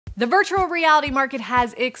The virtual reality market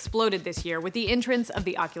has exploded this year with the entrance of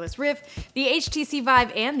the Oculus Rift, the HTC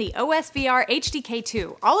Vive, and the OSVR HDK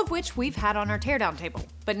 2, all of which we've had on our teardown table.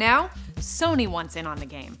 But now, Sony wants in on the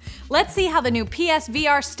game. Let's see how the new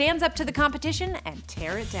PSVR stands up to the competition and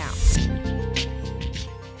tear it down.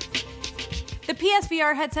 The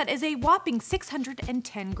PSVR headset is a whopping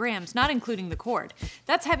 610 grams, not including the cord.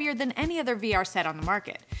 That's heavier than any other VR set on the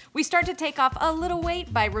market. We start to take off a little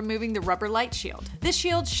weight by removing the rubber light shield. This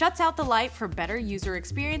shield shuts out the light for better user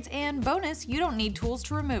experience, and bonus, you don't need tools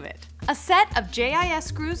to remove it. A set of JIS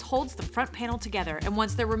screws holds the front panel together, and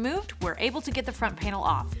once they're removed, we're able to get the front panel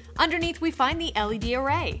off. Underneath, we find the LED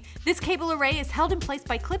array. This cable array is held in place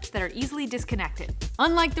by clips that are easily disconnected.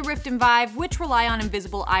 Unlike the Rift and Vive, which rely on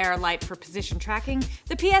invisible IR light for position tracking,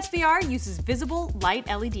 the PSVR uses visible light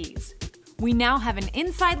LEDs. We now have an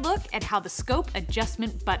inside look at how the scope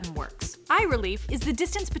adjustment button works. Eye relief is the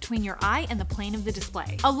distance between your eye and the plane of the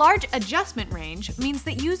display. A large adjustment range means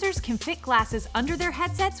that users can fit glasses under their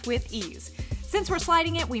headsets with ease. Since we're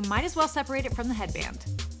sliding it, we might as well separate it from the headband.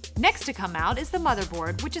 Next to come out is the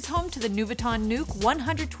motherboard, which is home to the Nuvoton Nuke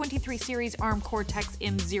 123 series ARM Cortex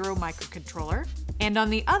M0 microcontroller, and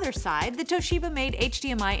on the other side, the Toshiba-made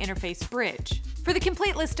HDMI interface bridge. For the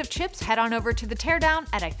complete list of chips, head on over to the Teardown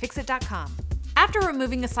at iFixit.com. After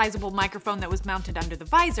removing a sizable microphone that was mounted under the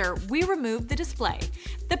visor, we removed the display.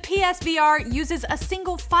 The PSVR uses a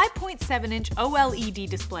single 5.7-inch OLED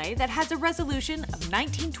display that has a resolution of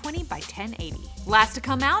 1920 by 1080. Last to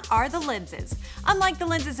come out are the lenses. Unlike the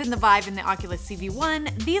lenses in the Vive and the Oculus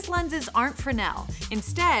CV1, these lenses aren't Fresnel.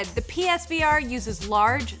 Instead, the PSVR uses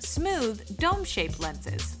large, smooth, dome-shaped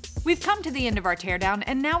lenses. We've come to the end of our teardown,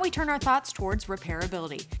 and now we turn our thoughts towards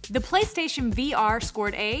repairability. The PlayStation VR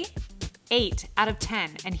scored a 8 out of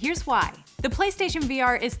 10, and here's why. The PlayStation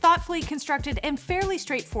VR is thoughtfully constructed and fairly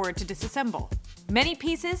straightforward to disassemble. Many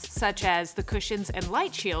pieces, such as the cushions and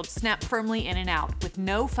light shield, snap firmly in and out, with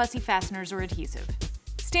no fussy fasteners or adhesive.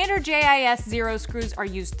 Standard JIS 0 screws are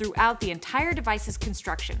used throughout the entire device's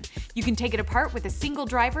construction. You can take it apart with a single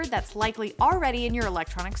driver that's likely already in your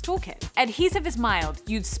electronics toolkit. Adhesive is mild,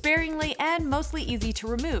 used sparingly, and mostly easy to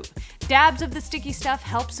remove. Dabs of the sticky stuff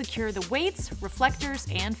help secure the weights, reflectors,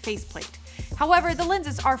 and faceplate. However, the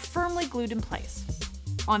lenses are firmly glued in place.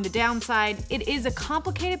 On the downside, it is a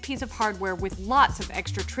complicated piece of hardware with lots of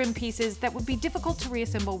extra trim pieces that would be difficult to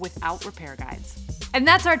reassemble without repair guides. And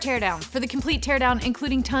that's our teardown. For the complete teardown,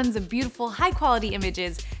 including tons of beautiful, high-quality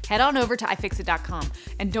images, head on over to iFixit.com.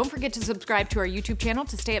 And don't forget to subscribe to our YouTube channel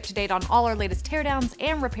to stay up to date on all our latest teardowns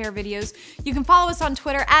and repair videos. You can follow us on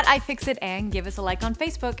Twitter at iFixit and give us a like on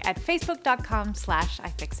Facebook at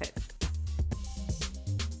facebook.com/iFixit.